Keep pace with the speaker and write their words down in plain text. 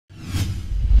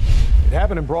It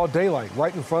happened in broad daylight,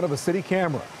 right in front of a city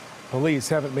camera. Police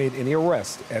haven't made any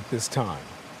arrests at this time.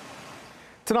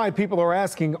 Tonight, people are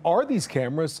asking, are these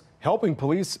cameras helping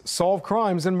police solve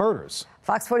crimes and murders?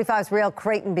 Fox 45's Riel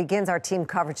Creighton begins our team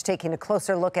coverage taking a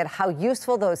closer look at how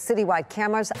useful those citywide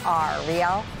cameras are.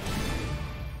 Riel?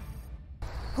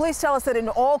 Police tell us that in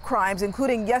all crimes,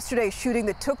 including yesterday's shooting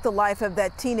that took the life of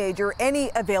that teenager,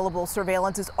 any available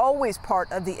surveillance is always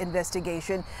part of the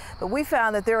investigation. But we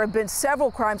found that there have been several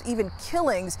crimes, even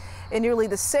killings, in nearly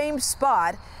the same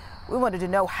spot. We wanted to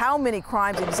know how many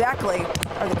crimes exactly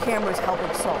are the cameras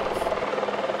helping solve.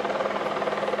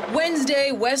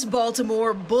 Wednesday, West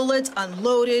Baltimore, bullets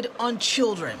unloaded on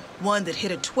children. One that hit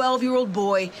a 12-year-old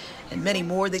boy and many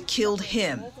more that killed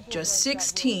him. Just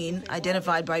 16,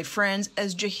 identified by friends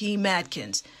as Jaheem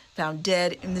Atkins, found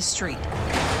dead in the street.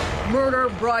 Murder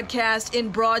broadcast in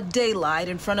broad daylight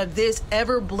in front of this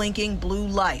ever-blinking blue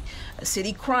light, a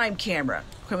city crime camera.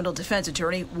 Criminal defense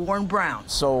attorney Warren Brown.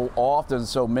 So often,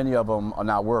 so many of them are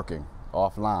not working.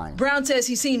 Offline. Brown says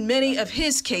he's seen many of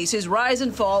his cases rise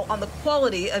and fall on the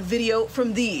quality of video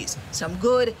from these. Some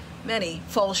good, many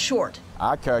fall short.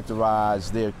 I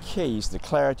characterize their case, the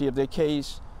clarity of their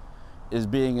case, as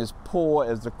being as poor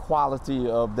as the quality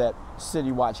of that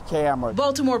city watch camera.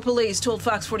 Baltimore police told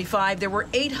Fox 45 there were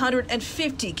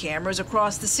 850 cameras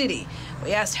across the city.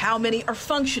 We asked how many are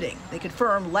functioning. They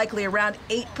confirmed likely around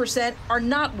 8% are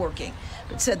not working,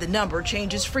 but said the number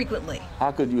changes frequently.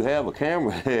 How could you have a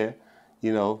camera there,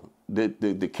 you know,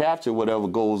 to capture whatever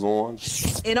goes on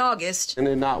in August, and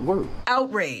it not work?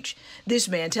 Outrage. This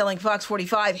man telling Fox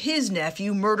 45 his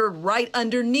nephew murdered right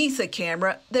underneath a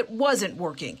camera that wasn't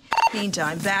working.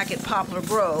 Meantime, back at Poplar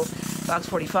Grove, Fox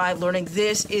 45 learning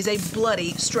this is a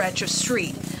bloody stretch of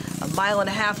street. 1.5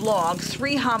 miles long,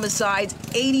 3 homicides,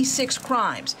 86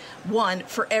 crimes, one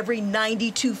for every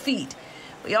 92 feet.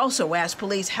 We also asked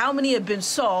police how many have been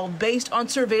solved based on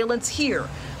surveillance here.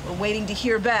 We're waiting to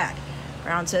hear back.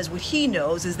 Brown says what he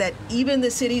knows is that even the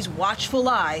city's watchful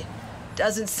eye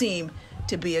doesn't seem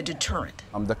to be a deterrent.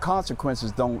 The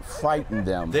consequences don't frighten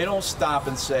them. They don't stop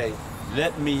and say,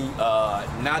 let me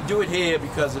not do it here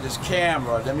because of this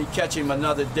camera. Let me catch him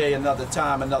another day, another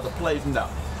time, another place. No,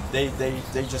 they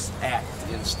just act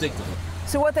instinctively.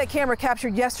 So what that camera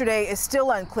captured yesterday is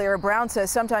still unclear. Brown says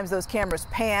sometimes those cameras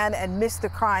pan and miss the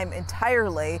crime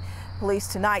entirely. Police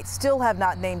tonight still have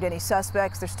not named any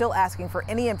suspects. They're still asking for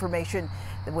any information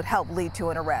that would help lead to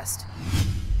an arrest.